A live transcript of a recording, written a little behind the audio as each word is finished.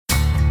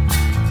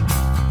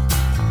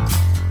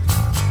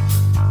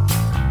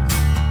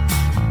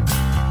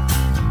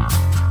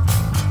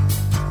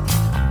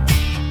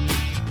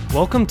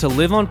Welcome to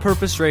Live on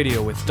Purpose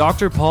Radio with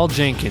Dr. Paul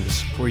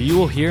Jenkins, where you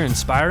will hear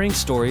inspiring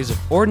stories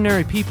of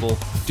ordinary people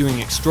doing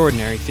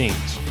extraordinary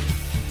things.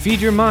 Feed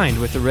your mind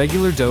with a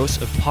regular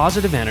dose of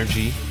positive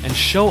energy and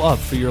show up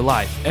for your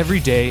life every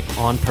day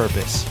on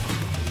purpose.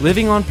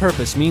 Living on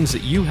purpose means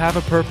that you have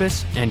a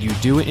purpose and you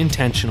do it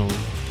intentionally.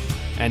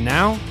 And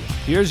now,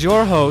 here's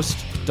your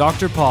host,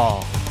 Dr.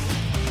 Paul.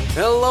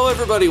 Hello,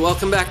 everybody.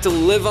 Welcome back to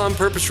Live on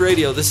Purpose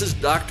Radio. This is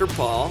Dr.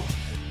 Paul,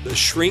 the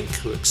shrink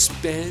who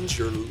expands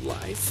your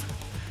life.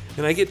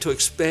 And I get to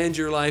expand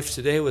your life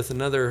today with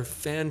another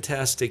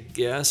fantastic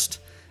guest.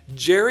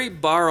 Jerry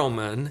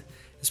Barrowman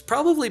is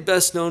probably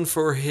best known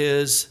for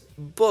his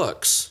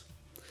books.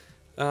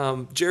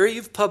 Jerry,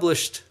 you've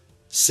published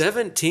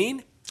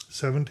 17?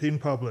 17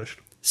 published.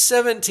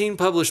 17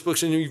 published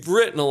books, and you've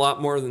written a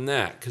lot more than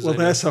that. Well,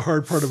 that's the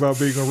hard part about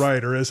being a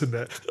writer, isn't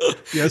it?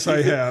 Yes,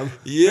 I have.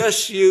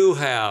 Yes, you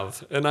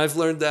have, and I've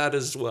learned that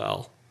as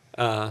well.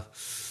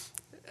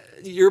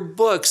 Your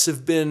books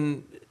have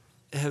been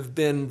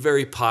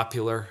very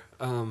popular.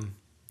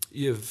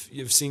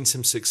 You've seen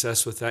some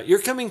success with that.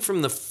 You're coming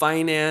from the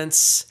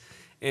finance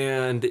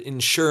and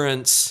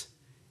insurance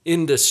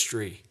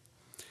industry,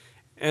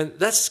 and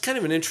that's kind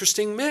of an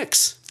interesting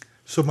mix.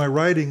 So my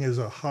writing is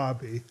a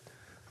hobby.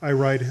 I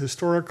write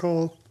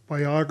historical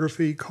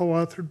biography,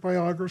 co-authored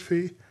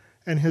biography,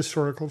 and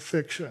historical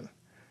fiction,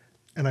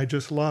 and I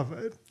just love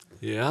it.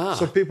 Yeah.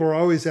 So people are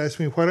always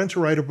asking me, why don't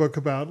you write a book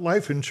about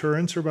life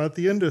insurance or about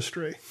the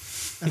industry?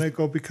 And I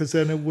go, because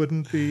then it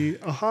wouldn't be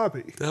a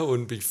hobby. That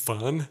wouldn't be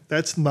fun.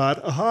 That's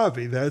not a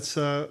hobby. That's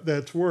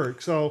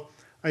work. So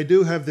I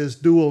do have this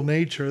dual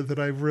nature that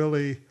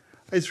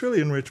it's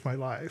really enriched my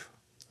life.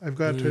 I've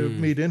got to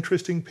meet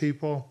interesting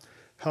people,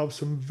 help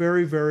some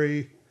very,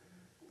 very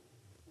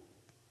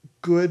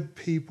good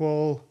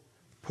people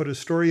put a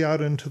story out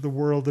into the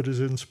world that is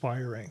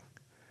inspiring.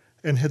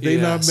 And had they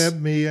not met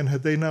me and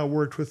had they not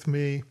worked with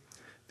me,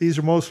 these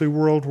are mostly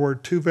World War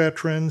II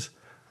veterans.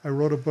 I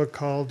wrote a book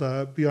called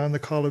Beyond the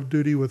Call of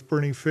Duty with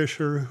Bernie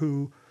Fisher,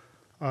 who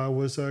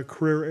was a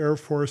career Air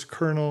Force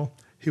colonel.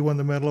 He won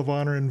the Medal of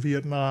Honor in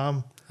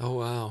Vietnam. Oh,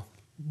 wow.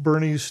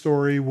 Bernie's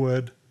story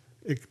would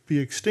be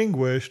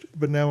extinguished,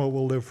 but now it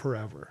will live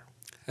forever.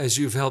 As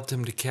you've helped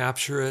him to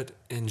capture it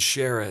and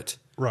share it.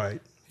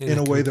 Right. In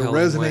a way that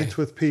resonates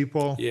with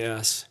people.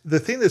 Yes. The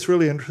thing that's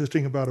really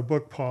interesting about a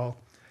book, Paul,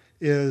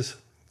 is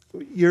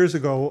years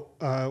ago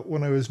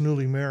when I was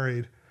newly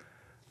married,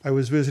 I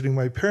was visiting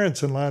my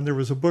parents-in-law, and there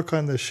was a book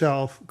on the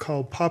shelf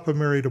called Papa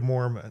Married a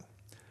Mormon.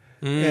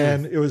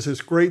 And it was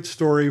this great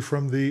story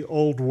from the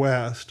Old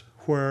West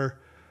where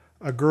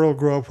a girl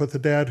grew up with a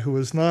dad who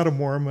was not a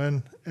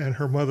Mormon, and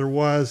her mother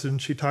was,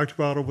 and she talked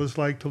about what it was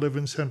like to live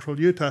in central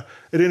Utah.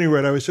 At any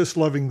rate, I was just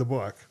loving the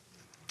book.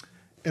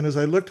 And as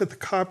I looked at the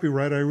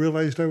copyright, I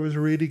realized I was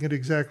reading it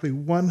exactly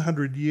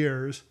 100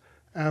 years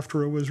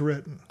after it was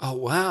written. Oh,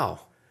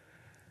 wow.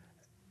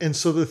 And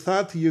so the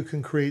thought that you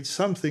can create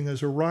something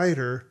as a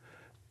writer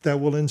that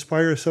will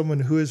inspire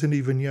someone who isn't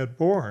even yet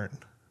born,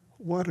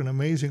 what an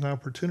amazing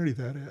opportunity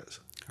that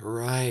is.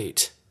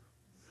 Right.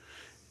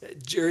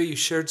 Jerry, you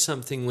shared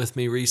something with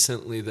me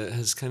recently that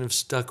has kind of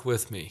stuck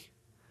with me.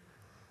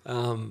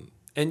 And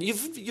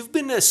you've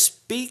been a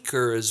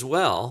speaker as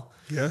well.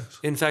 Yes.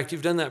 In fact,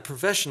 you've done that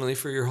professionally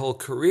for your whole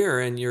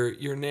career, and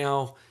you're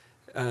now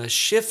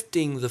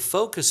shifting the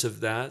focus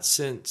of that,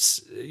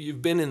 since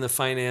you've been in the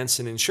finance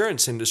and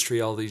insurance industry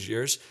all these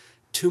years,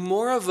 to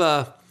more of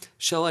a,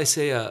 shall I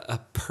say, a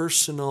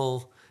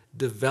personal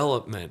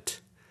development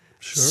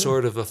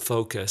sort of a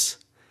focus.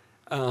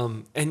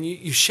 And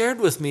you shared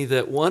with me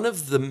that one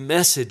of the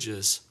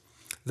messages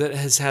that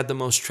has had the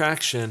most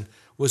traction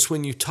was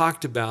when you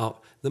talked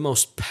about the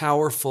most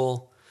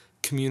powerful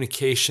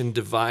communication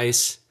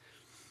device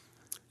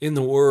in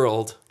the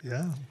world.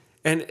 Yeah.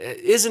 And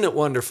isn't it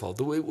wonderful?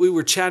 We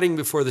were chatting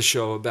before the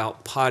show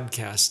about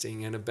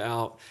podcasting and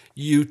about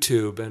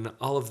YouTube and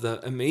all of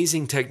the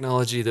amazing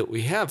technology that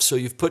we have. So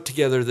you've put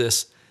together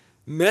this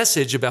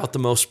message about the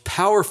most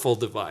powerful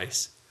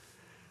device.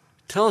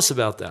 Tell us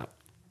about that.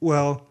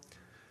 Well,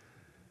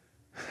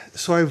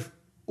 so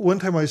one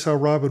time I saw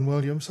Robin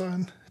Williams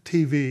on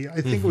TV.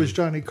 I think it was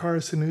Johnny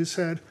Carson who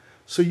said,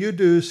 so you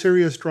do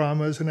serious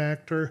drama as an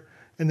actor,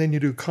 and then you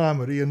do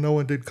comedy, and no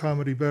one did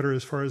comedy better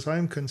as far as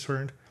I'm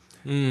concerned.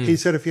 He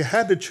said, if you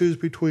had to choose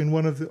between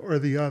one or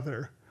the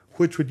other,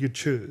 which would you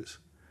choose?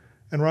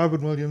 And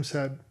Robin Williams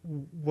said,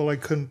 well, I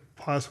couldn't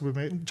possibly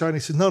make. Johnny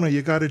said, no,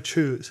 you got to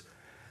choose.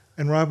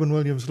 And Robin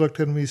Williams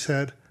looked at him and he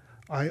said,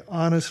 I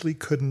honestly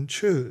couldn't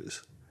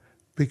choose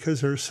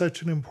because they're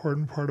such an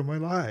important part of my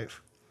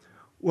life.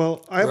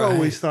 Well, I've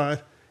always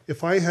thought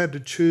if I had to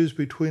choose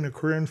between a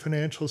career in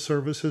financial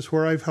services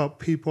where I've helped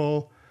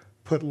people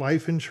put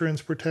life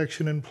insurance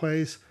protection in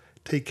place,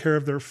 take care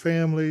of their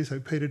families. I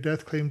paid a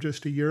death claim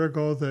just a year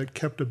ago that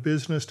kept a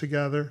business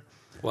together.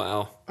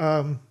 Wow.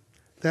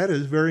 That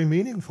is very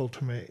meaningful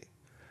to me.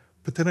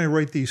 But then I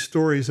write these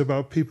stories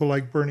about people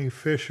like Bernie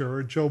Fisher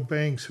or Joe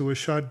Banks, who was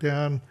shot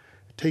down,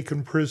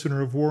 taken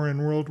prisoner of war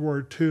in World War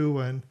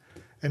II,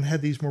 and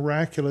had these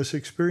miraculous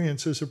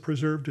experiences that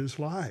preserved his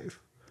life.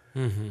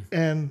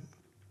 And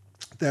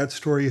that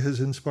story has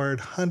inspired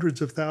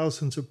hundreds of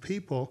thousands of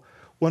people.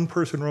 One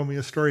person wrote me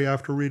a story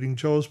after reading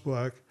Joe's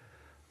book.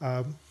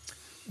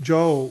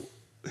 Joe,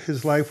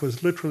 his life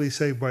was literally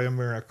saved by a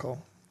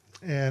miracle.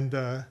 And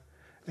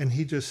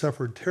he just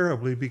suffered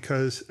terribly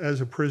because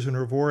as a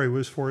prisoner of war, he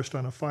was forced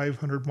on a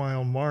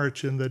 500-mile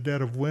march in the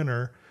dead of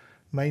winter,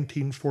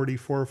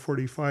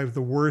 1944-45,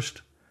 the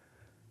worst,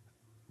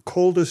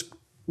 coldest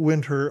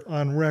winter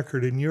on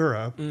record in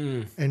Europe.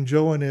 And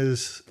Joe and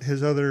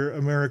his other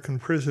American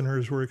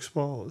prisoners were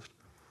exposed.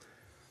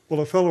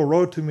 Well, a fellow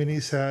wrote to me and he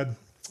said,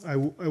 I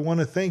want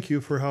to thank you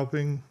for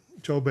helping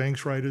Joe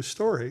Banks write his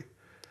story.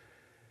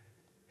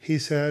 He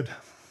said,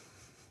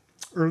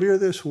 earlier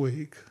this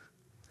week,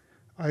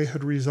 I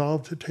had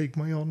resolved to take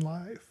my own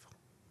life.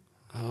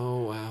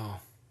 Oh,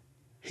 wow.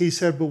 He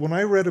said, but when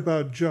I read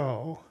about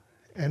Joe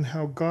and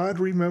how God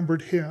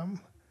remembered him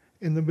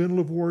in the middle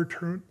of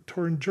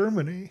war-torn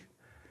Germany,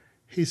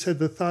 he said,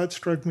 the thought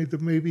struck me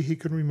that maybe he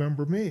can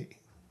remember me.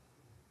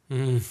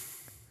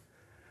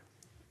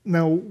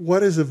 Now,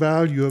 what is the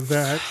value of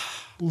that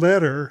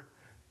letter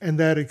and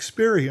that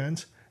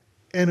experience?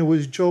 And it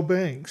was Joe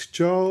Banks.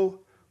 Joe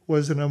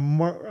was a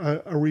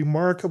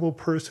remarkable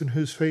person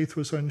whose faith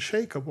was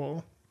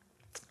unshakable,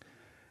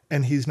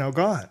 and he's now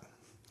gone.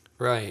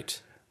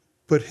 Right.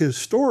 But his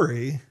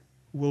story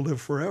will live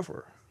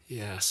forever.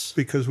 Yes.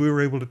 Because we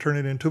were able to turn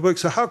it into a book.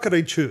 So how could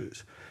I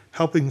choose?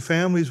 Helping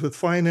families with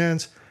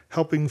finance,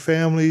 helping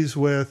families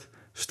with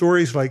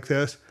stories like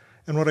this.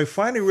 And what I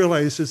finally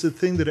realized is the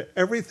thing that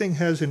everything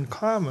has in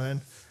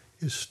common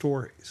is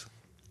stories.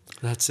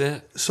 That's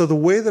it. So the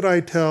way that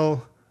I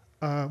tell,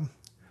 the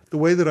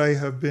way that I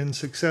have been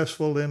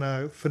successful in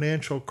a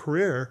financial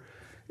career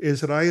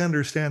is that I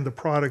understand the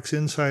products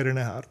inside and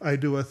out. I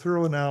do a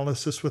thorough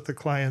analysis with the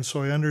clients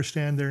so I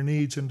understand their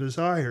needs and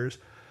desires.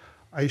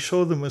 I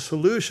show them a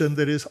solution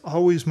that is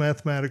always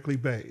mathematically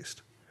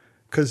based.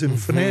 Because in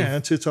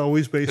finance, it's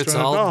always based on a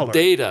dollar. It's all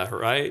data,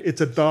 right?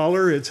 It's a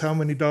dollar. It's how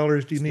many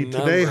dollars do you need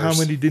today? How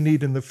many do you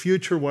need in the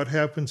future? What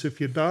happens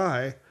if you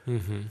die?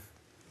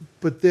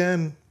 But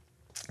then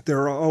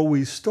there are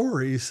always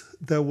stories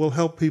that will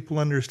help people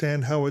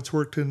understand how it's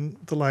worked in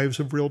the lives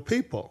of real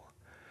people.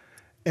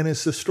 And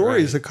it's the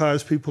stories that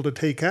cause people to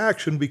take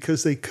action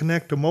because they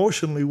connect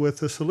emotionally with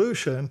the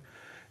solution.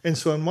 And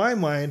so in my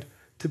mind,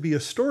 to be a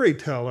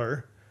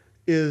storyteller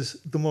is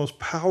the most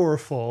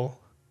powerful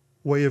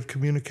way of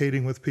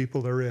communicating with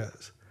people there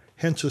is.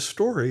 Hence, a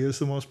story is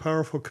the most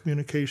powerful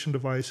communication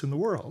device in the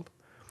world.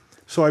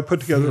 So I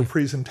put together a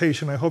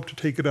presentation. I hope to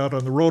take it out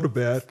on the road a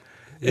bit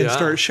and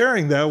start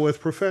sharing that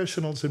with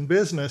professionals in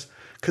business,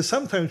 because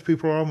sometimes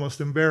people are almost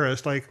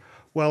embarrassed, like,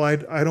 well, I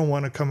don't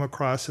want to come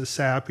across as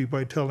sappy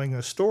by telling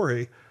a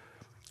story.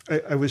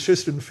 I was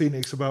just in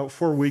Phoenix about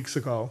 4 weeks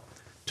ago.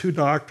 2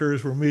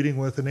 doctors were meeting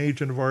with an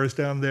agent of ours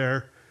down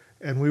there,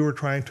 and we were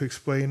trying to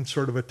explain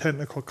sort of a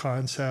technical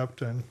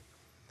concept, and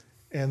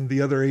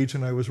the other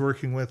agent I was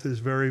working with is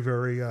very,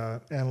 very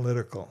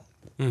analytical.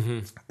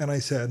 And I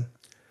said,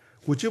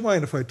 would you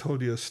mind if I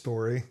told you a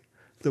story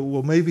that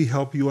will maybe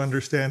help you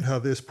understand how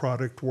this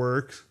product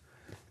works?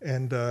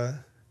 And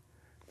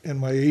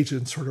my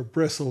agent sort of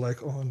bristled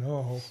like, oh,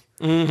 no.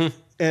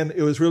 And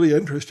it was really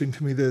interesting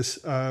to me. This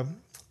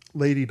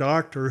lady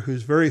doctor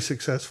who's very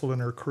successful in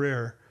her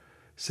career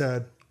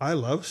said, I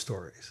love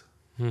stories.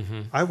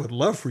 I would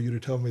love for you to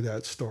tell me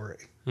that story.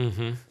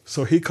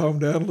 So he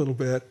calmed down a little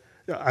bit.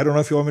 I don't know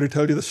if you want me to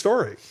tell you the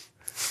story.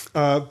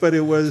 But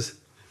it was...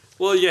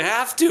 Well, you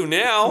have to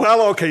now.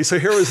 Well, okay, so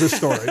here was the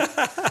story.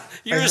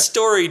 You're a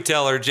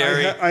storyteller,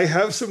 Jerry. I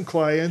have some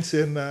clients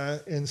in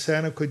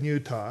Santaquin,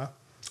 Utah,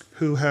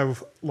 who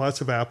have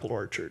lots of apple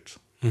orchards.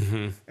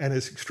 And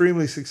it's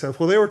extremely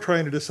successful. They were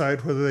trying to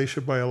decide whether they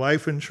should buy a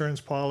life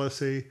insurance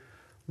policy,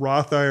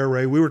 Roth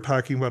IRA. We were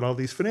talking about all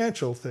these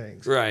financial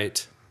things.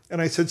 Right.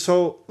 And I said,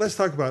 so let's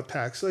talk about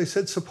tax. I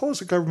said, suppose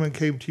the government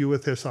came to you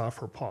with this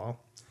offer, Paul.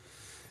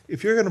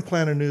 If you're going to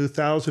plant a new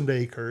 1,000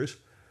 acres,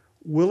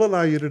 we'll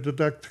allow you to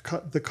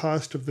deduct the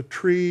cost of the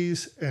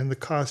trees and the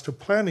cost of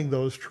planting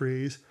those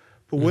trees.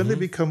 But when they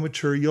become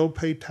mature, you'll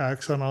pay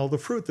tax on all the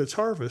fruit that's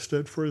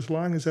harvested for as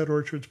long as that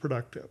orchard's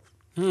productive.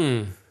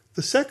 The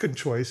second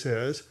choice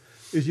is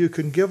you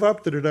can give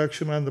up the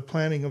deduction on the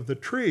planting of the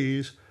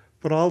trees,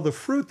 but all the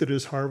fruit that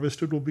is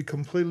harvested will be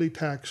completely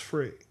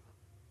tax-free.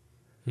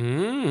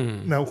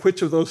 Now,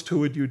 which of those two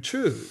would you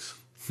choose?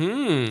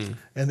 And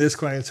this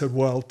client said,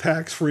 well,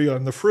 tax-free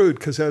on the fruit,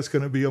 because that's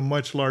going to be a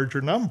much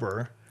larger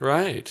number.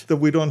 Right. That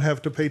we don't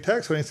have to pay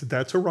tax on. I said,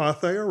 that's a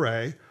Roth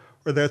IRA,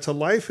 or that's a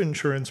life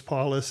insurance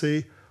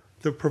policy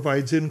that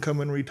provides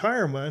income in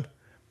retirement,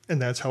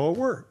 and that's how it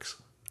works.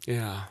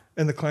 Yeah.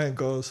 And the client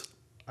goes,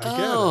 I get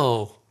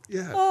it.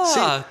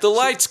 Yeah. The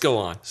lights go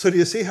on. So do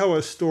you see how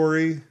a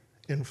story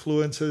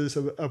influences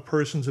a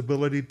person's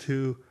ability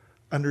to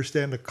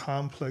understand a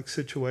complex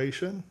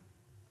situation?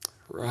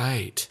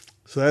 Right.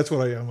 So that's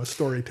what I am, a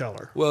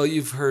storyteller. Well,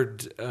 you've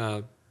heard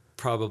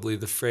probably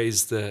the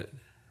phrase that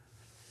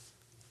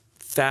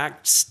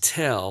facts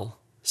tell,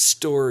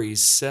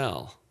 stories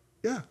sell.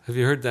 Yeah, Have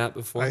you heard that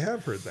before? I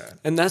have heard that.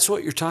 And that's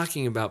what you're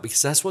talking about,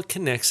 because that's what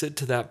connects it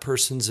to that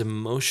person's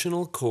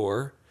emotional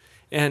core.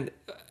 And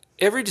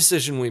every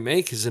decision we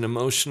make is an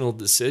emotional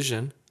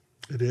decision.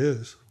 It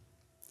is.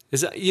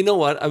 You know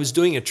what? I was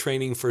doing a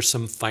training for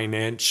some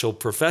financial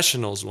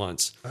professionals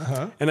once,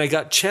 and I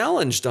got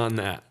challenged on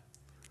that.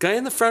 Guy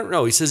in the front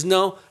row, he says,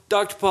 "No,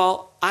 Dr.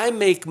 Paul, I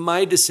make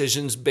my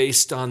decisions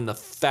based on the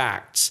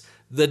facts,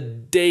 the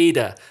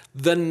data,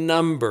 the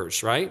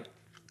numbers, right?"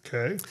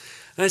 Okay.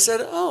 And I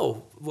said,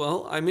 "Oh,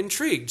 well, I'm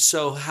intrigued.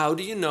 So how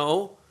do you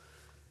know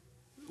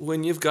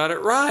when you've got it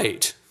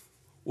right?"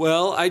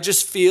 "Well, I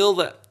just feel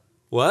that."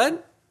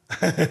 "What?"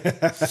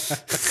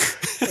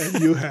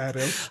 And you had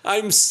him.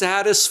 "I'm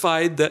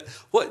satisfied that..."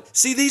 What?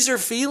 See, these are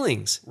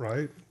feelings.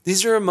 Right.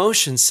 These are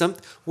emotions.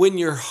 When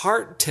your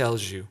heart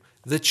tells you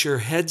that your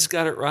head's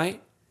got it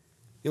right,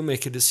 you'll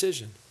make a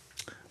decision.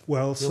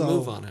 Well, You'll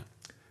move on it.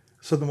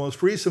 So the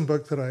most recent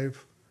book that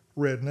I've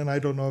written, and I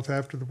don't know if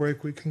after the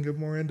break we can get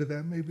more into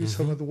that, maybe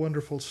some of the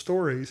wonderful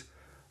stories.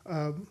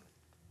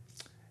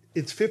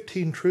 It's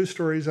 15 true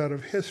stories out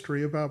of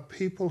history about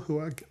people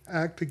who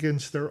act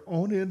against their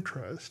own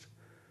interest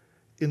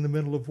in the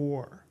middle of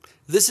war.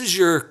 This is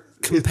your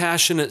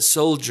Compassionate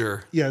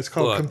Soldier. Yeah, it's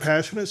called book.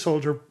 Compassionate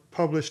Soldier,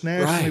 published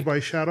nationally Right. by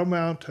Shadow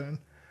Mountain.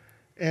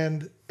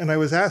 And I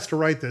was asked to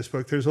write this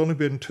book. There's only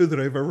been 2 that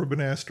I've ever been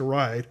asked to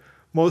write.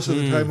 Most of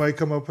the time I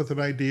come up with an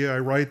idea, I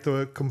write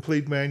the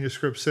complete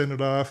manuscript, send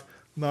it off,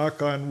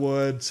 knock on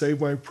wood, say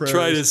my prayers.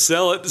 Try to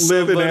sell it to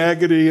live somebody. in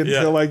agony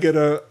until Yeah. I get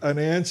an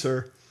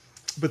answer.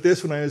 But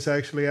this one I was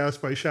actually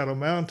asked by Shadow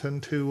Mountain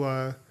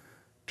to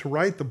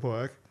write the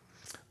book.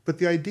 But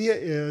the idea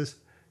is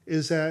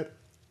that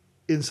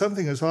in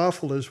something as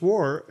awful as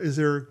war, is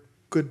there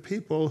good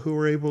people who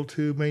are able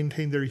to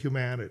maintain their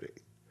humanity.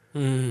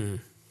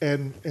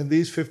 And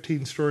these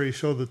 15 stories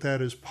show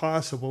that is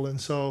possible.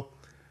 And so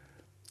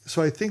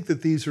I think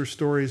that these are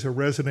stories that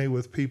resonate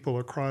with people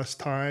across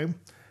time.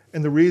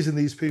 And the reason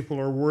these people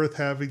are worth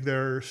having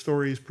their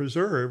stories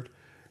preserved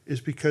is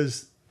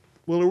because,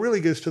 well, it really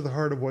gets to the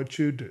heart of what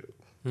you do.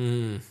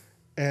 And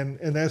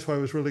that's why I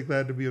was really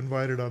glad to be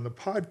invited on the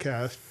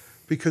podcast,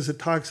 because it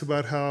talks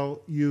about how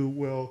you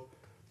will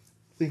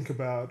think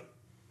about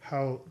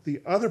how the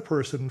other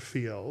person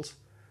feels.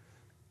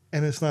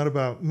 And it's not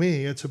about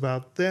me, it's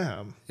about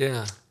them.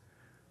 Yeah.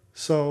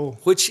 So,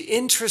 Which,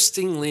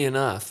 interestingly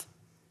enough,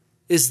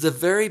 is the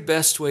very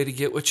best way to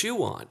get what you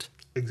want.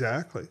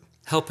 exactly.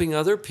 Helping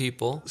other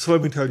people So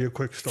let me tell you a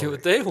quick get story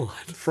what they want.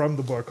 from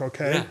the book,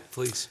 okay? Yeah,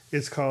 please.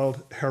 It's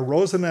called Herr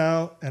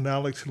Rosenau and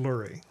Alex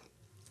Lurie.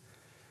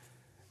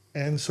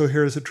 And so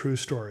here's a true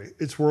story.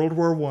 It's World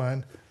War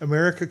I.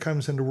 America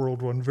comes into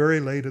World War I very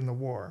late in the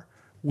war.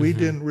 We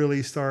didn't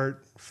really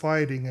start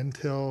fighting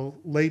until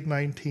late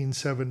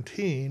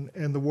 1917,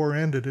 and the war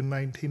ended in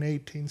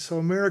 1918. So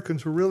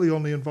Americans were really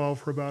only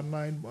involved for about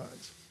 9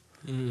 months.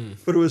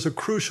 But it was a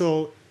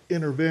crucial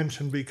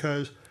intervention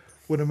because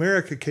when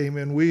America came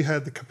in, we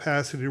had the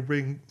capacity to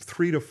bring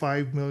 3 to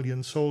 5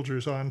 million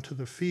soldiers onto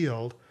the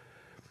field.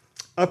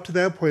 Up to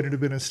that point, it had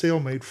been a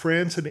stalemate.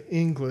 France and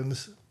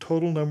England's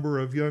total number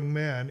of young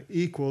men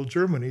equaled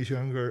Germany's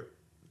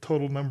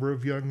total number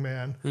of young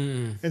men.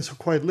 And so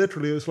quite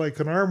literally, it was like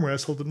an arm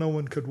wrestle that no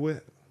one could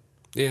win.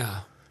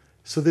 Yeah.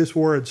 So this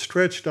war had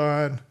stretched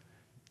on,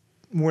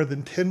 more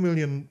than 10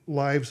 million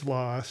lives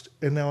lost,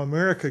 and now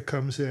America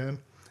comes in,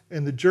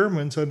 and the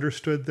Germans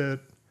understood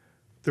that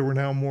there were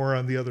now more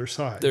on the other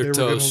side. They're They were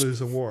going toast. to lose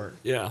the war.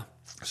 Yeah.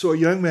 So a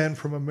young man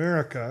from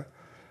America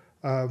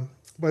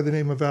by the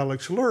name of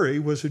Alex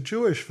Lurie was a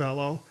Jewish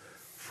fellow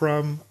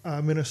from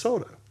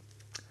Minnesota.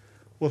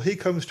 Well, he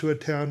comes to a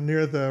town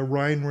near the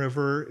Rhine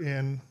River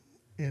in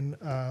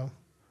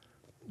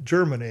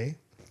Germany.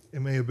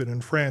 It may have been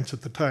in France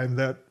at the time.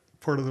 That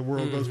part of the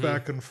world goes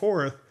back and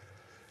forth.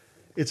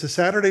 It's a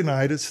Saturday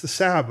night. It's the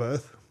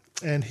Sabbath,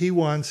 and he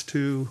wants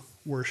to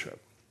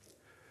worship.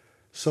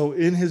 So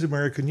in his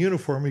American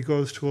uniform, he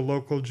goes to a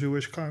local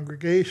Jewish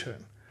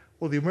congregation.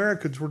 Well, the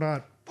Americans were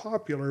not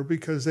popular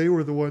because they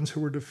were the ones who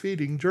were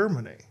defeating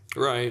Germany.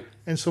 Right.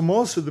 And so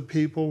most of the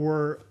people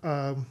were,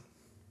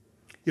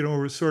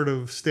 were sort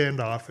of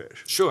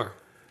standoffish. Sure.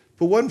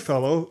 But one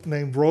fellow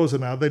named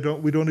Rosenau,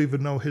 we don't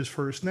even know his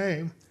first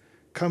name,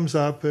 comes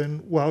up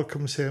and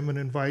welcomes him and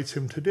invites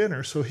him to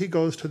dinner. So he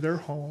goes to their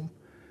home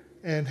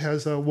and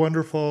has a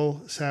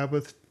wonderful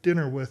Sabbath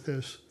dinner with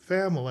his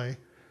family.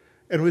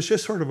 And it was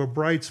just sort of a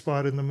bright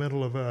spot in the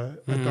middle of a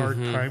dark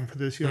time for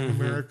this young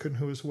American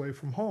who was away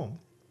from home.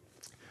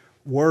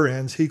 War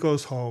ends, he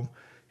goes home,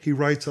 he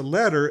writes a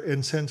letter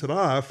and sends it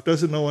off,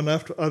 doesn't know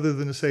enough other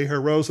than to say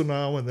Herr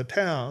Rosenau in the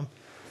town,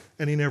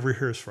 and he never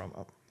hears from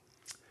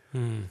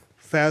him.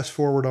 Fast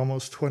forward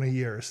almost 20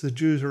 years. The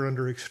Jews are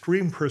under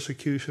extreme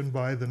persecution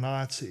by the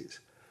Nazis.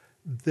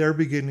 They're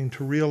beginning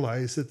to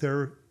realize that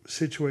their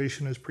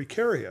situation is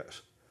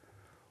precarious.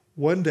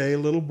 One day, a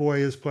little boy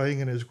is playing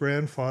in his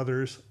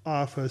grandfather's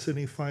office, and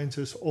he finds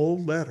this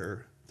old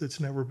letter that's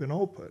never been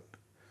opened.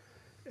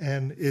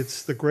 And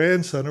it's the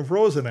grandson of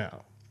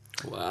Rosenau.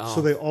 Wow.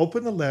 So they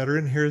open the letter,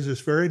 and here's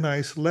this very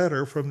nice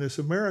letter from this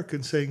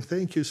American saying,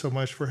 "Thank you so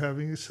much for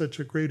having such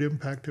a great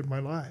impact in my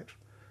life."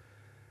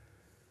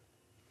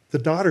 The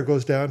daughter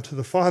goes down to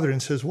the father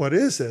and says, "What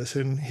is this?"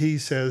 And he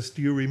says,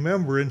 "Do you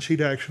remember?" And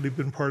she'd actually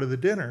been part of the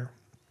dinner.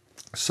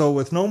 So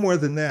with no more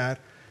than that,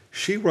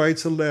 she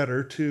writes a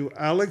letter to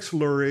Alex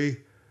Lurie,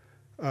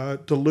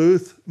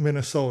 Duluth,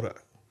 Minnesota.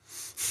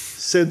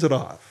 Sends it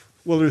off.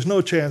 Well, there's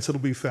no chance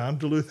it'll be found.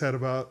 Duluth had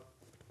about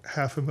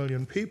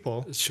 500,000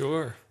 people.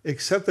 Sure.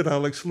 Except that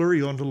Alex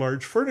Lurie owned a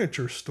large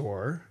furniture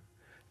store,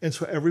 and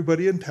so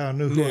everybody in town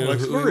knew who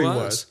Alex Lurie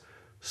was.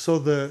 So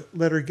the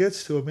letter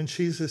gets to him, and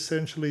she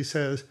essentially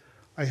says,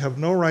 "I have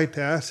no right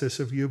to ask this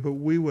of you, but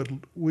we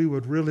would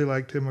really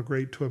like to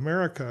immigrate to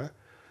America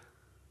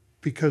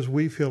because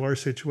we feel our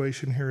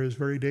situation here is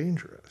very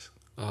dangerous."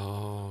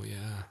 Oh,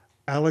 yeah.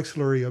 Alex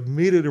Lurie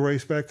immediately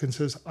writes back and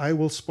says, "I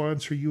will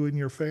sponsor you and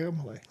your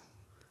family."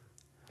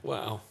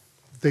 Wow.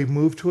 They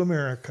moved to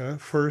America,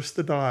 first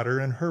the daughter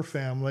and her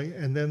family,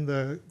 and then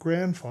the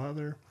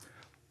grandfather.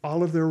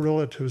 All of their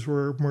relatives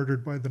were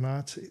murdered by the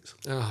Nazis.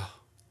 Oh.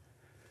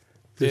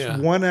 This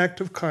one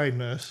act of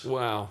kindness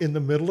in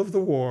the middle of the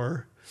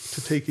war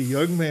to take a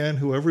young man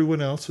who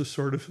everyone else was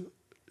sort of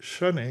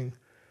shunning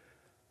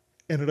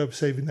ended up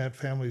saving that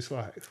family's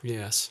life.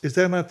 Yes. Is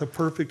that not the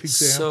perfect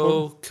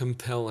example? So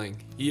compelling.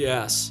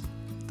 Yes.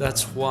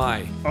 That's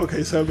why.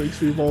 Okay, so that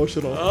makes me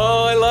emotional.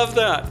 Oh, I love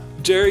that.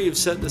 Jerry, you've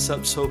set this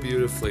up so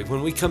beautifully.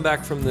 When we come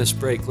back from this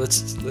break,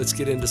 let's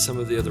get into some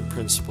of the other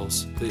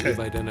principles that you've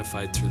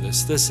identified through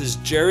this. This is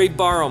Jerry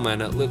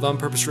Barrowman at Live on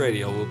Purpose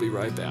Radio. We'll be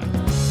right back.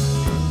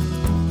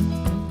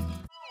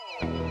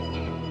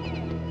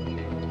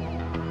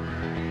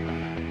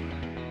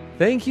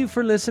 Thank you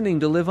for listening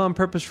to Live on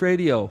Purpose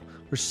Radio.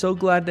 We're so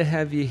glad to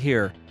have you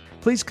here.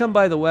 Please come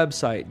by the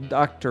website,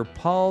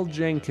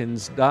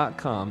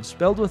 drpauljenkins.com,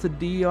 spelled with a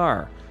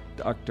DR,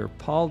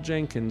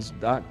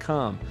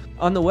 drpauljenkins.com.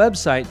 On the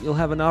website, you'll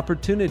have an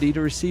opportunity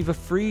to receive a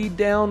free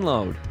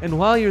download. And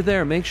while you're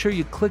there, make sure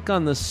you click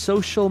on the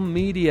social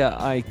media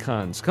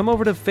icons. Come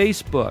over to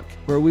Facebook,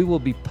 where we will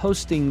be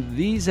posting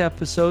these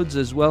episodes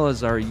as well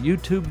as our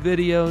YouTube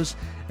videos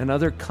and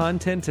other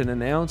content and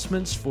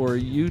announcements for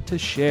you to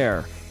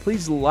share.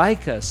 Please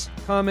like us,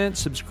 comment,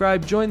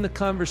 subscribe, join the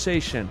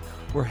conversation.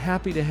 We're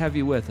happy to have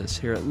you with us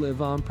here at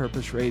Live on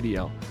Purpose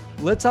Radio.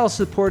 Let's all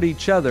support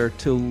each other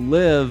to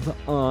live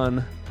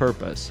on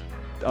purpose.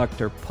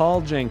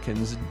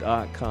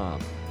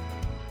 drpauljenkins.com.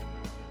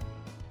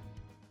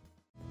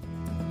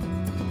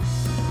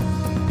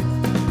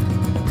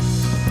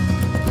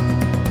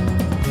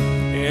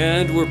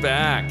 And we're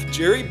back.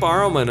 Jerry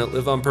Barrowman at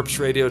Live on Purpose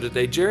Radio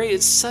today. Jerry,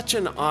 it's such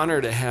an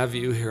honor to have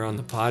you here on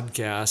the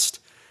podcast.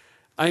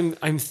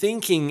 I'm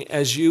thinking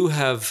as you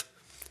have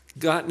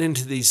gotten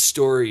into these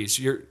stories,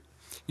 you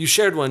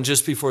shared one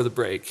just before the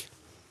break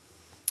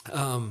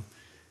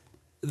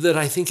that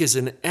I think is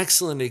an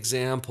excellent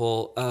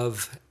example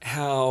of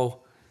how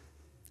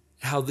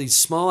these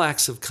small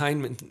acts of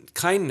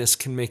kindness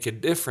can make a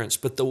difference,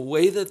 but the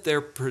way that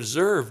they're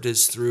preserved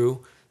is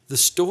through the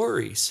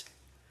stories.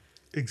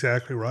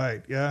 Exactly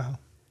right, yeah.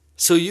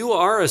 So you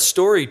are a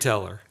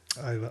storyteller.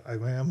 I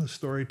am a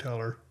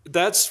storyteller.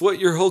 That's what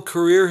your whole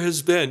career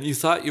has been. You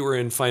thought you were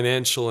in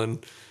financial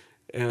and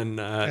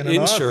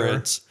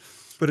insurance.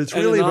 Author, but it's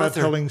really about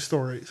telling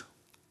stories.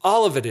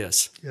 All of it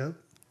is. Yep.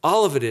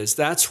 All of it is.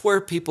 That's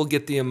where people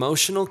get the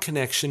emotional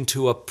connection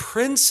to a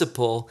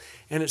principle,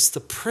 and it's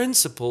the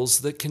principles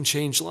that can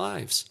change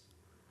lives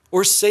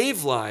or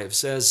save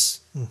lives, as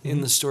in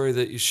the story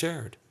that you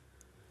shared.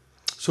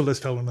 So let's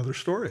tell another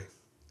story.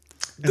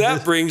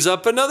 That brings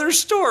up another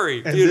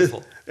story.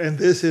 Beautiful.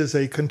 This is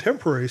a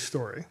contemporary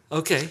story.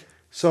 Okay.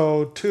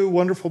 So two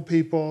wonderful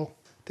people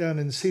down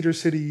in Cedar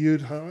City,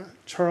 Utah,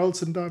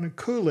 Charles and Donna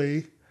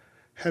Cooley,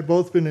 had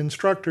both been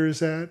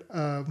instructors at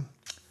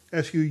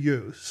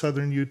SUU,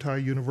 Southern Utah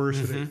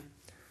University.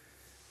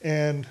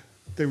 And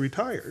they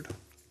retired.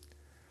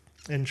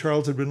 And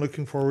Charles had been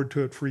looking forward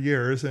to it for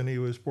years, and he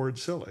was bored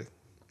silly.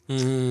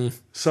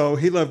 So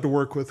he loved to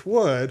work with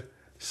wood,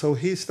 so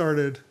he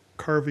started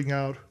carving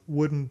out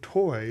wooden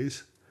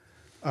toys,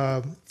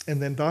 and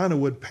then Donna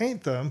would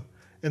paint them,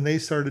 and they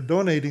started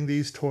donating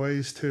these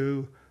toys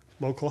to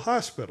local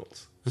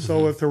hospitals.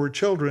 So if there were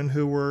children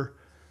who were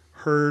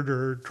hurt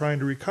or trying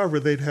to recover,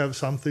 they'd have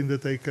something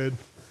that they could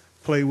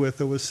play with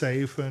that was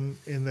safe and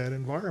in that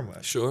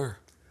environment. Sure.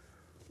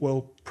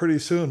 Well, pretty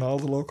soon all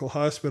the local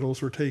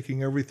hospitals were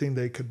taking everything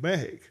they could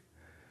make.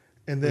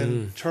 And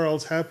then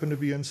Charles happened to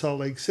be in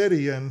Salt Lake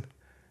City and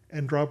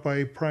dropped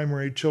by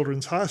Primary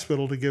Children's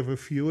Hospital to give a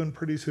few, and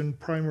pretty soon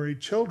Primary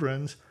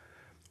Children's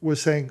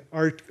was saying,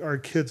 our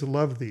kids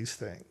love these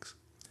things.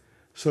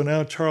 So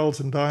now Charles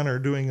and Donna are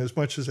doing as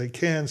much as they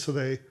can, so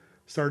they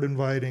start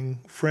inviting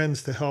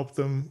friends to help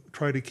them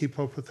try to keep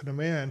up with the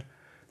demand.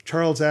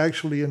 Charles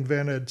actually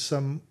invented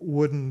some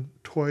wooden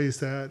toys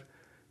that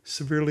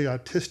severely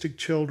autistic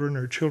children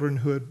or children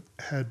who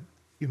had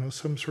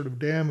some sort of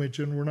damage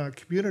and were not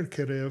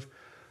communicative,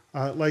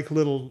 like a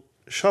little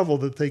shovel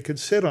that they could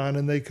sit on,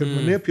 and they could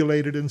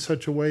manipulate it in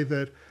such a way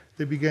that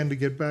they began to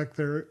get back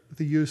the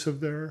use of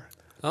their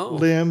Oh,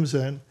 limbs,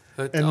 and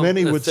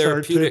many would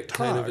start to therapeutic talk.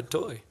 kind of a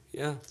toy.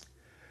 Yeah.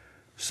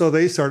 So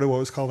they started what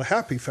was called a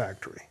Happy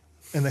Factory.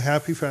 And the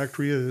Happy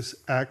Factory is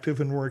active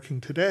and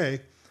working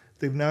today.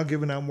 They've now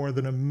given out more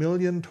than 1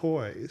 million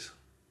toys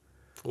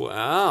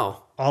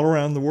Wow. all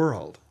around the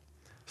world.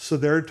 So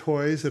they're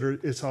toys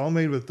it's all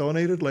made with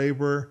donated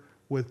labor,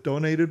 with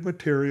donated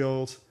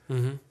materials.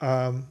 And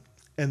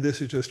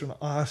this is just an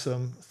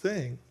awesome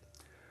thing.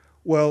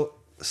 Well,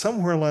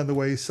 somewhere along the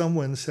way,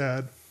 someone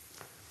said,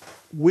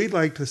 we'd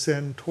like to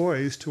send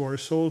toys to our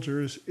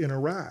soldiers in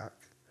Iraq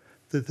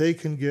that they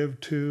can give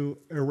to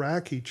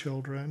Iraqi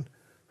children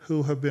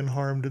who have been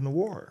harmed in the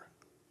war.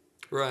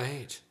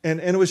 Right. And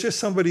it was just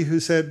somebody who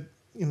said,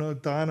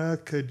 Donna,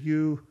 could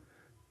you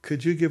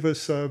give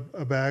us a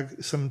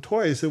bag, some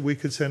toys that we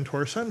could send to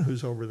our son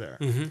who's over there?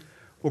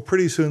 Well,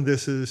 pretty soon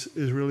this is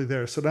really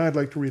there. So now I'd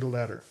like to read a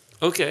letter.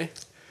 Okay.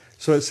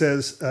 So it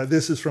says,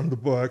 this is from the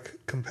book,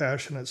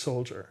 Compassionate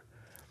Soldier.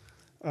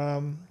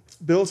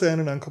 Bill's aunt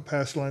and uncle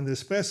passed along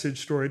this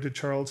message story to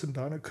Charles and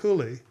Donna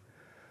Cooley.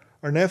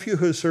 Our nephew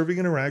who is serving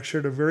in Iraq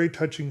shared a very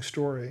touching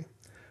story.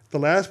 The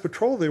last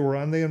patrol they were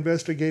on, they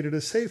investigated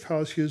a safe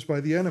house used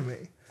by the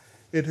enemy.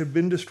 It had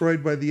been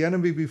destroyed by the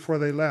enemy before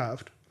they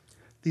left.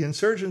 The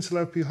insurgents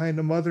left behind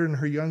a mother and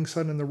her young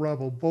son in the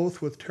rubble,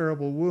 both with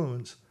terrible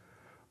wounds.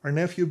 Our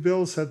nephew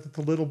Bill said that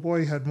the little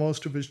boy had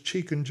most of his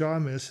cheek and jaw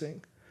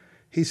missing.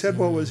 He said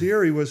what was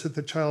eerie was that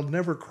the child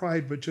never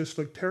cried but just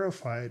looked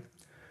terrified.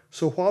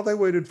 So while they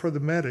waited for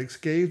the medics,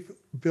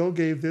 Bill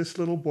gave this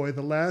little boy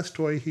the last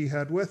toy he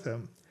had with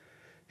him.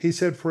 He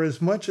said for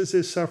as much as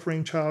this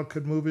suffering child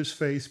could move his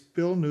face,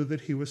 Bill knew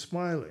that he was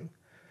smiling.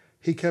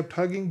 He kept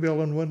hugging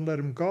Bill and wouldn't let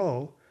him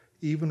go,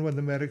 even when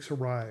the medics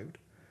arrived.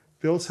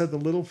 Bill said the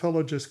little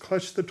fellow just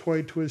clutched the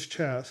toy to his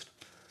chest.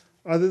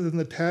 Other than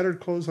the tattered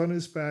clothes on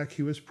his back,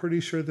 he was pretty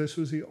sure this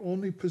was the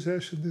only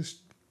possession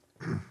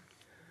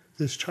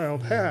this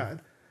child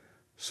had.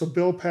 So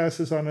Bill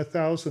passes on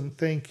 1,000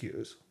 thank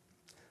yous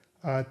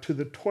to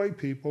the toy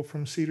people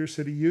from Cedar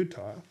City,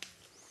 Utah.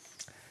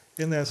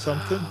 Isn't that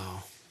something?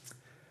 Wow.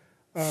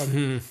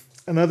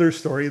 Another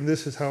story, and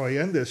this is how I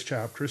end this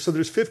chapter. So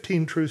there's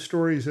 15 true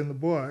stories in the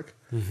book,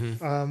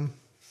 and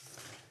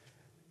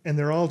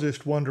they're all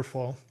just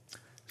wonderful.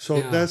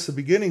 So that's the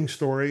beginning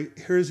story.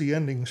 Here's the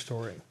ending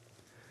story.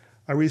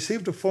 I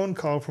received a phone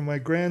call from my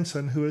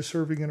grandson who is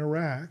serving in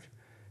Iraq.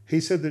 He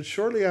said that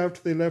shortly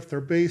after they left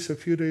their base a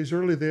few days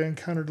early, they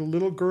encountered a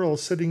little girl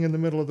sitting in the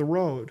middle of the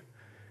road.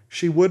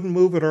 She wouldn't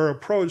move at our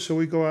approach, so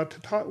we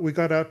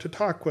got out to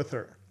talk with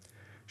her.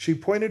 She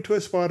pointed to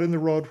a spot in the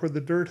road where the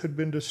dirt had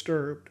been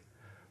disturbed.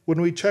 When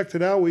we checked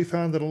it out, we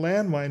found that a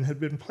landmine had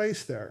been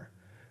placed there.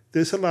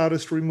 This allowed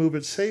us to remove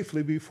it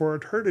safely before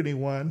it hurt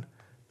anyone,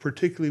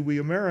 particularly we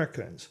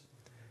Americans.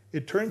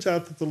 It turns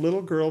out that the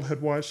little girl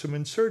had watched some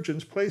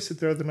insurgents place it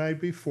there the night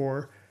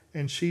before,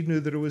 and she knew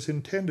that it was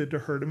intended to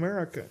hurt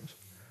Americans.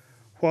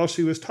 While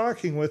she was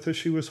talking with us,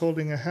 she was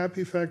holding a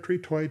Happy Factory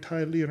toy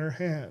tightly in her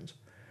hands.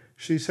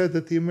 She said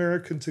that the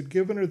Americans had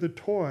given her the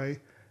toy,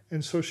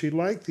 and so she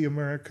liked the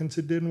Americans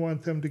and didn't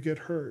want them to get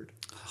hurt.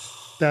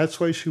 That's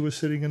why she was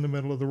sitting in the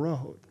middle of the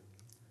road.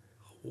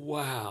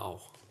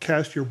 Wow.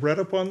 Cast your bread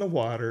upon the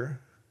water,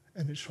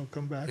 and it shall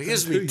come back It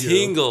gives unto me you.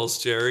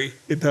 tingles, Jerry.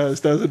 It does,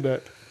 doesn't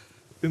it?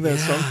 Isn't that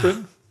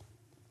something?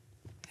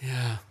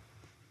 Yeah.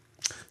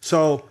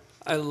 So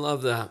I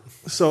love that.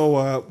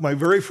 So my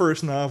very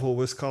first novel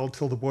was called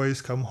Till the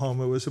Boys Come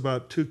Home. It was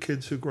about two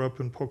kids who grew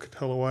up in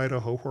Pocatello,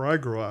 Idaho, where I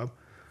grew up,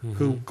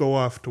 who go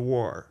off to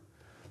war.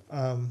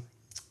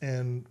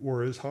 And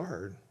war is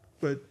hard,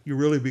 but you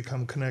really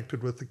become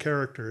connected with the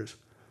characters.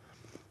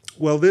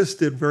 Well, this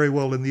did very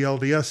well in the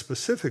LDS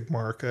specific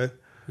market,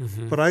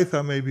 but I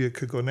thought maybe it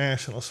could go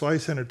national. So I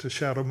sent it to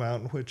Shadow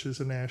Mountain, which is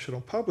a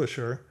national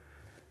publisher.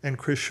 And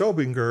Chris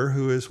Schobinger,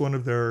 who is one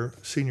of their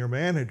senior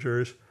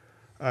managers,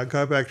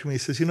 got back to me. He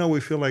says, we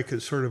feel like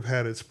it sort of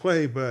had its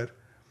play, but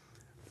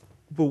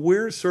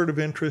we're sort of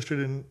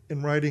interested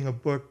in writing a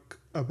book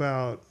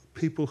about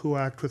people who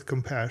act with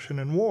compassion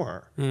in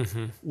war.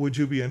 Would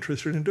you be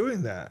interested in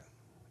doing that?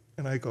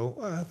 And I go,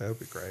 that would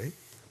be great.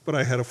 But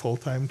I had a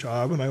full-time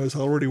job, and I was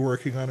already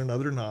working on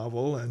another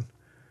novel. And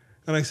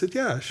I said,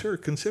 yeah, sure,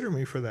 consider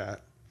me for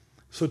that.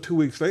 So 2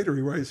 weeks later,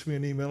 he writes me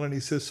an email, and he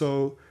says,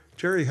 so,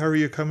 Jerry, how are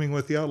you coming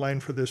with the outline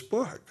for this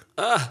book?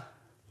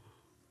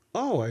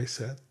 Oh, I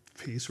said,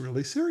 he's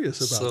really serious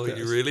about this. So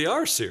you really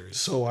are serious.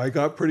 So I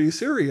got pretty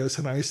serious,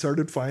 and I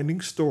started finding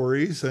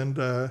stories, and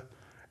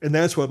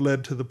that's what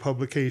led to the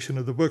publication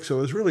of the book. So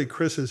it was really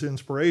Chris's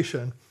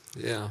inspiration.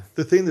 Yeah.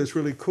 The thing that's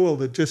really cool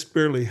that just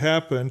barely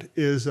happened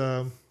is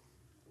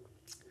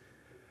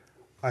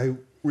I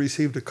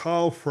received a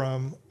call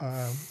from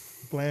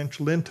Blanche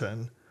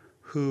Linton,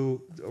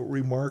 who a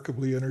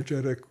remarkably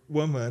energetic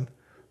woman,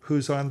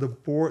 who's on the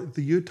board,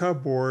 the Utah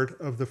board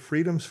of the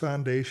Freedoms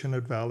Foundation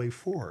at Valley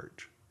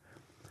Forge.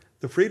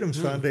 The Freedoms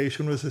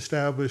Foundation was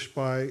established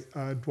by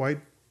Dwight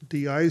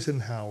D.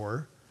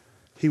 Eisenhower.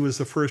 He was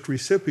the first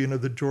recipient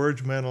of the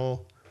George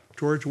Mennel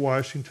George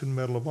Washington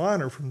Medal of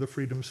Honor from the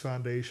Freedoms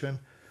Foundation,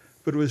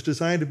 but it was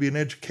designed to be an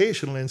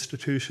educational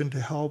institution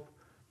to help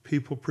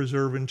people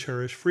preserve and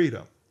cherish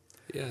freedom.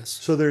 Yes.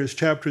 So there's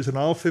chapters in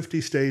all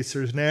 50 states,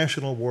 there's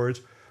national awards.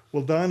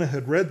 Well, Donna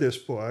had read this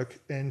book,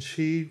 and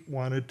she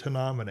wanted to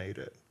nominate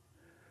it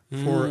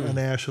for a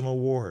national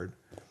award.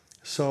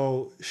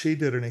 So she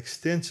did an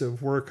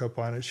extensive workup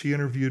on it. She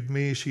interviewed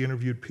me. She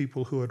interviewed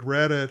people who had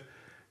read it.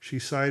 She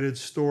cited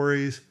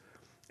stories,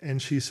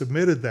 and she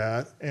submitted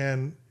that.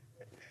 And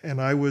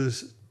I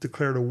was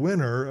declared a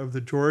winner of the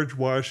George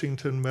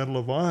Washington Medal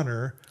of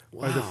Honor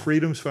by the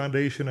Freedoms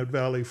Foundation at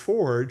Valley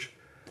Forge,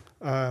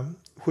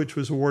 which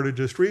was awarded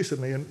just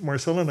recently. And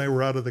Marcella and I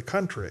were out of the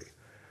country.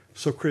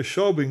 So Chris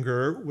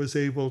Schobinger was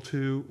able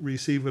to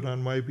receive it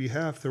on my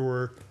behalf. There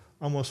were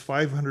almost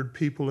 500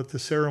 people at the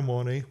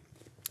ceremony.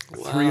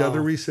 3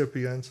 other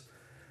recipients,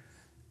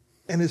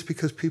 and it's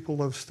because people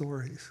love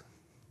stories.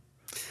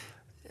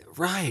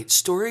 Right,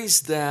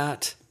 stories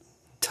that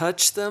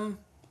touch them.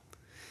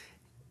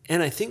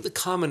 And I think the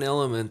common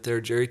element there,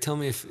 Jerry, tell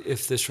me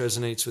if this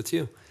resonates with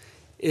you,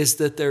 is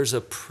that there's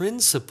a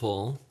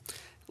principle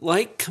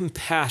like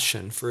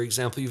compassion. For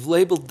example, you've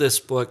labeled this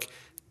book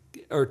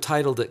or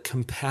titled it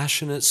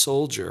Compassionate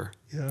Soldier.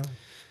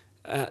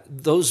 Yeah.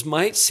 Those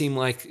might seem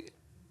like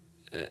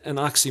an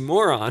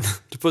oxymoron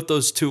to put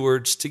those two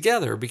words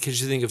together, because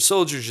you think of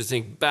soldiers, you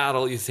think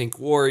battle, you think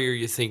warrior,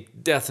 you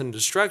think death and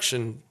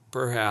destruction,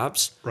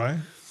 perhaps. Right.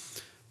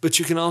 But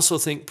you can also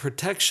think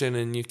protection,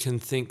 and you can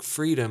think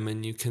freedom,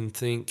 and you can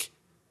think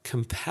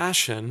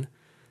compassion.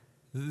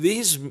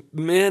 These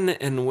men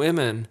and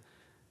women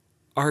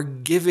are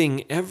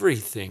giving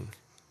everything.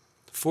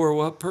 For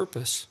what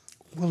purpose?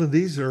 Well, and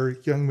these are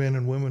young men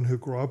and women who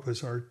grow up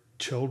as our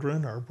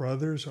children, our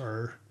brothers,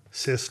 our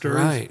sisters.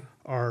 Right.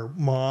 Our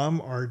mom,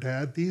 our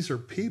dad, these are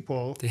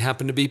people. They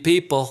happen to be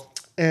people.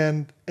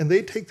 And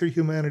they take their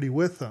humanity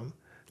with them.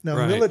 Now,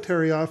 Right.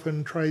 military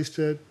often tries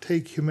to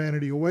take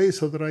humanity away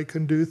so that I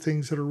can do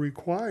things that are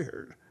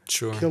required.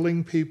 Sure.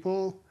 Killing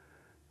people,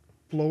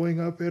 blowing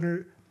up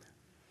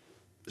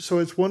So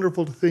it's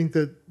wonderful to think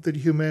that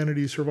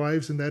humanity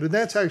survives in that. And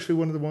that's actually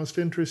one of the most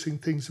interesting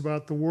things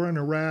about the war in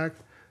Iraq,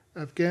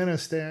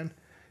 Afghanistan,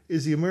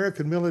 is the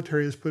American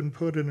military has been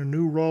put in a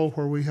new role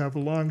where we have a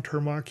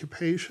long-term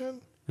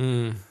occupation.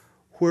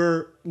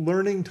 Where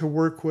learning to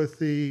work with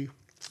the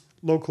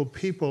local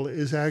people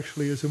is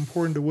actually as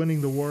important to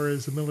winning the war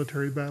as the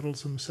military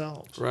battles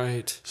themselves.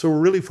 Right. So we're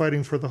really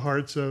fighting for the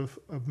hearts of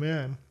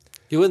men.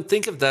 You wouldn't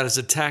think of that as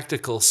a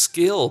tactical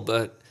skill,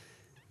 but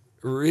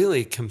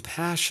really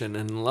compassion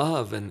and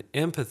love and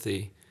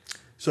empathy.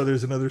 So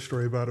there's another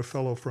story about a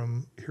fellow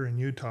from here in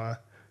Utah,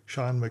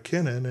 Sean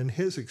McKinnon, and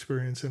his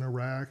experience in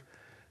Iraq,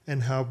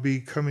 and how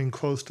becoming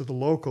close to the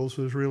locals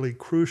was really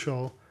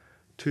crucial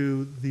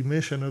to the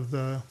mission of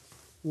the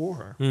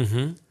war.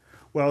 Mm-hmm.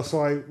 Well,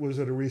 so I was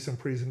at a recent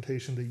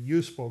presentation that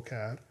you spoke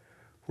at,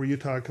 where you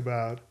talk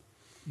about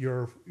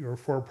your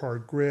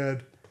 4-part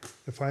grid.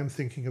 If I'm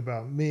thinking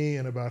about me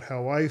and about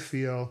how I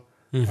feel,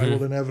 I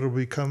will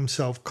inevitably become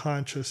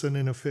self-conscious and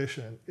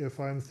inefficient. If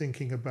I'm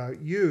thinking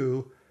about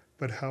you,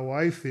 but how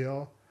I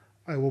feel,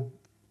 I will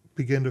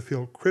begin to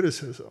feel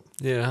criticism.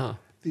 Yeah.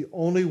 The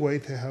only way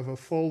to have a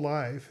full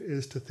life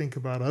is to think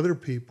about other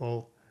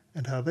people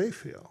and how they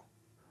feel.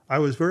 I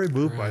was very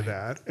moved by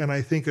that, and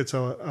I think it's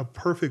a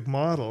perfect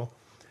model.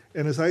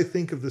 And as I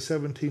think of the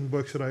 17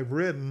 books that I've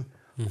written,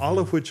 all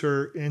of which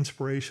are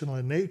inspirational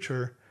in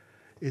nature,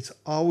 it's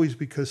always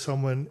because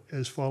someone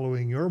is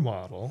following your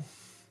model.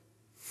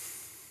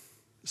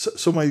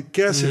 So my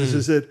guess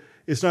is that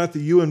it's not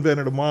that you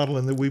invented a model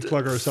and that we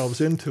plug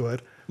ourselves into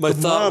it. My the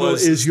thought model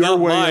was, is it's your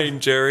not way mine,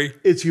 Jerry.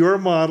 It's your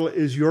model,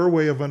 is your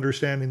way of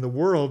understanding the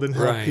world and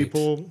how Right.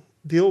 people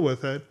deal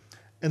with it.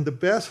 And the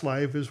best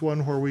life is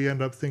one where we end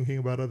up thinking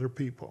about other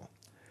people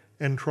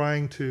and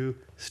trying to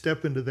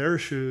step into their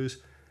shoes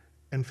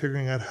and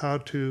figuring out how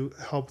to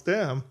help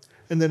them.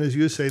 And then, as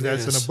you say,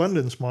 that's Yes. an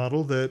abundance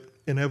model that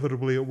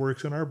inevitably it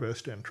works in our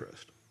best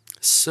interest.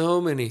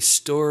 So many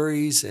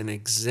stories and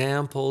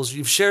examples.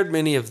 You've shared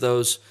many of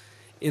those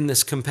in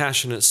this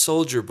Compassionate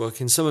Soldier book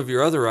and some of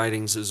your other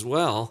writings as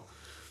well.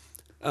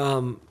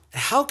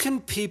 How can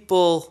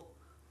people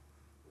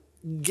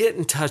get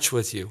in touch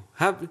with you?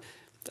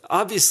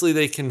 Obviously,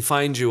 they can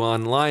find you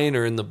online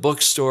or in the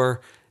bookstore.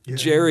 Yeah.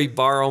 Jerry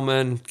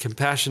Barrowman,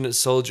 Compassionate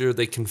Soldier,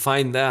 they can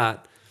find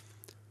that.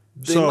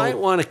 They might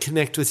want to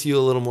connect with you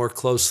a little more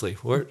closely.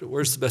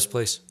 Where's the best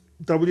place?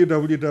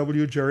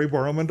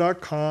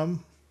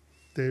 www.jerrybarrowman.com.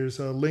 There's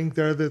a link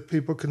there that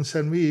people can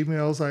send me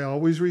emails. I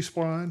always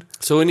respond.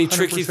 So any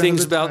tricky 100%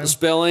 things of the about time. the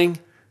spelling?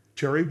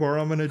 Jerry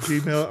Barrowman at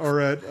Gmail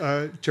or at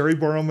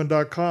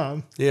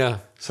jerrybarrowman.com. Yeah.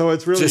 So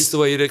it's really Just the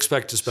way you'd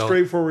expect to spell it.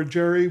 straightforward.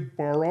 Jerry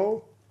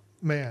Borrow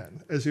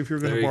Man, as if you're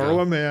going There to you borrow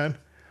go. a man.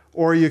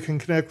 Or you can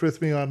connect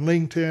with me on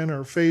LinkedIn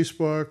or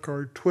Facebook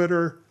or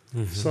Twitter.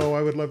 So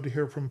I would love to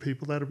hear from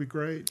people. That'd be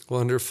great.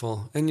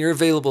 Wonderful. And you're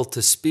available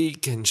to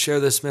speak and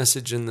share this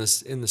message in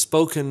the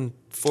spoken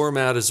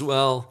format as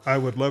well. I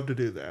would love to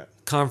do that.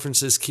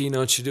 Conferences,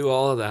 keynotes, you do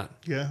all of that.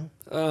 Yeah.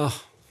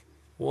 Oh,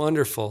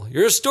 Wonderful.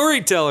 You're a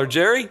storyteller,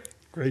 Jerry.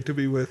 Great to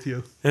be with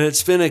you. And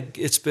it's been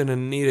a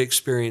neat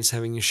experience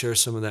having you share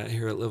some of that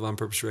here at Live on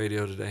Purpose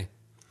Radio today.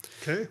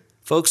 Okay.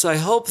 Folks, I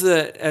hope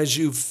that as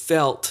you've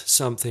felt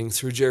something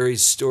through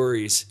Jerry's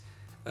stories,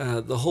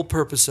 the whole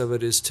purpose of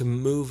it is to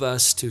move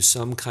us to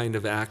some kind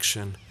of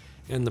action.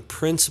 And the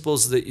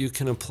principles that you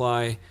can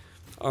apply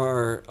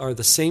are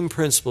the same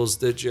principles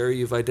that, Jerry,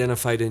 you've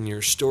identified in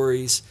your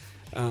stories.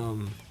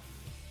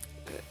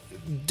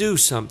 Do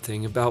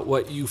something about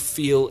what you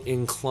feel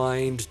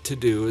inclined to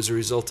do as a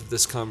result of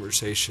this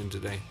conversation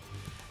today.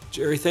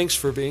 Jerry, thanks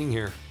for being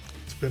here.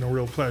 It's been a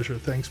real pleasure.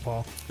 Thanks,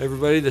 Paul.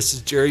 Everybody, this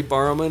is Jerry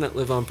Barrowman at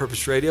Live on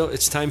Purpose Radio.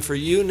 It's time for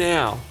you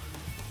now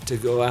to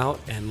go out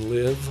and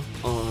live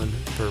on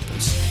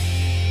purpose.